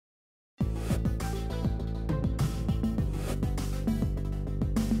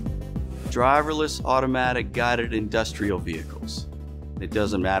driverless automatic guided industrial vehicles. It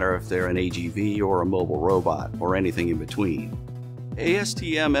doesn't matter if they're an AGV or a mobile robot or anything in between.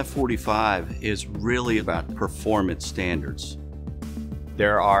 ASTM F45 is really about performance standards.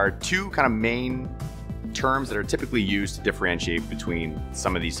 There are two kind of main terms that are typically used to differentiate between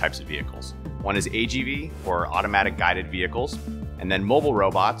some of these types of vehicles. One is AGV, or automatic guided vehicles, and then mobile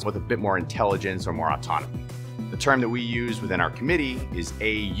robots with a bit more intelligence or more autonomy. The term that we use within our committee is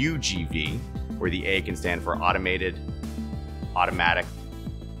AUGV, where the A can stand for automated, automatic,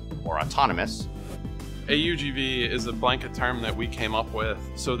 or autonomous. AUGV is a blanket term that we came up with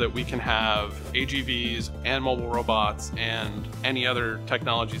so that we can have AGVs and mobile robots and any other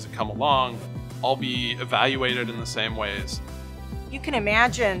technologies that come along all be evaluated in the same ways. You can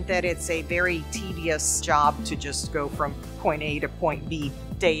imagine that it's a very tedious job to just go from point A to point B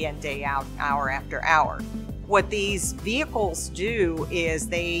day in, day out, hour after hour. What these vehicles do is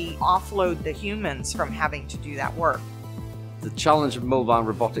they offload the humans from having to do that work. The challenge of mobile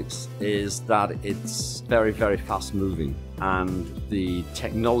robotics is that it's very, very fast moving and the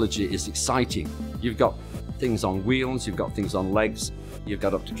technology is exciting. You've got things on wheels, you've got things on legs, you've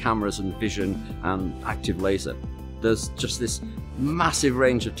got up to cameras and vision and active laser. There's just this massive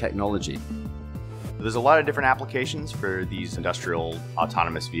range of technology. There's a lot of different applications for these industrial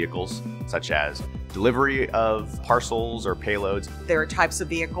autonomous vehicles, such as delivery of parcels or payloads. There are types of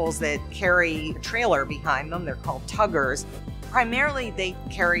vehicles that carry a trailer behind them. They're called tuggers. Primarily, they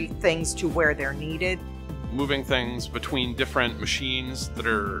carry things to where they're needed. Moving things between different machines that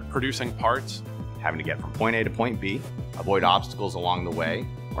are producing parts. Having to get from point A to point B, avoid obstacles along the way,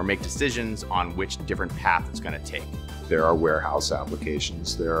 or make decisions on which different path it's going to take. There are warehouse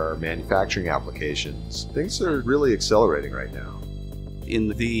applications, there are manufacturing applications. Things are really accelerating right now. In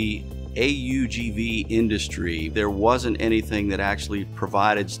the AUGV industry, there wasn't anything that actually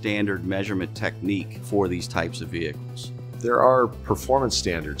provided standard measurement technique for these types of vehicles. There are performance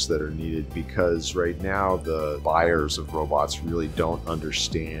standards that are needed because right now the buyers of robots really don't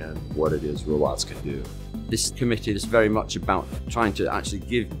understand what it is robots can do. This committee is very much about trying to actually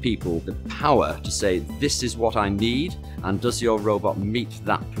give people the power to say, this is what I need, and does your robot meet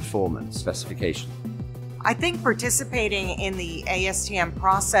that performance specification? I think participating in the ASTM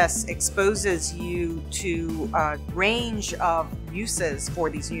process exposes you to a range of uses for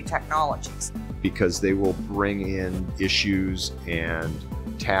these new technologies. Because they will bring in issues and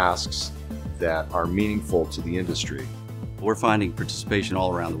tasks that are meaningful to the industry. We're finding participation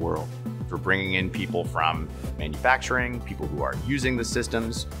all around the world. We're bringing in people from manufacturing, people who are using the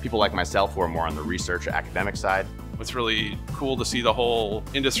systems, people like myself who are more on the research or academic side. It's really cool to see the whole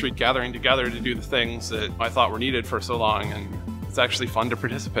industry gathering together to do the things that I thought were needed for so long, and it's actually fun to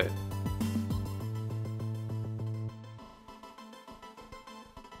participate.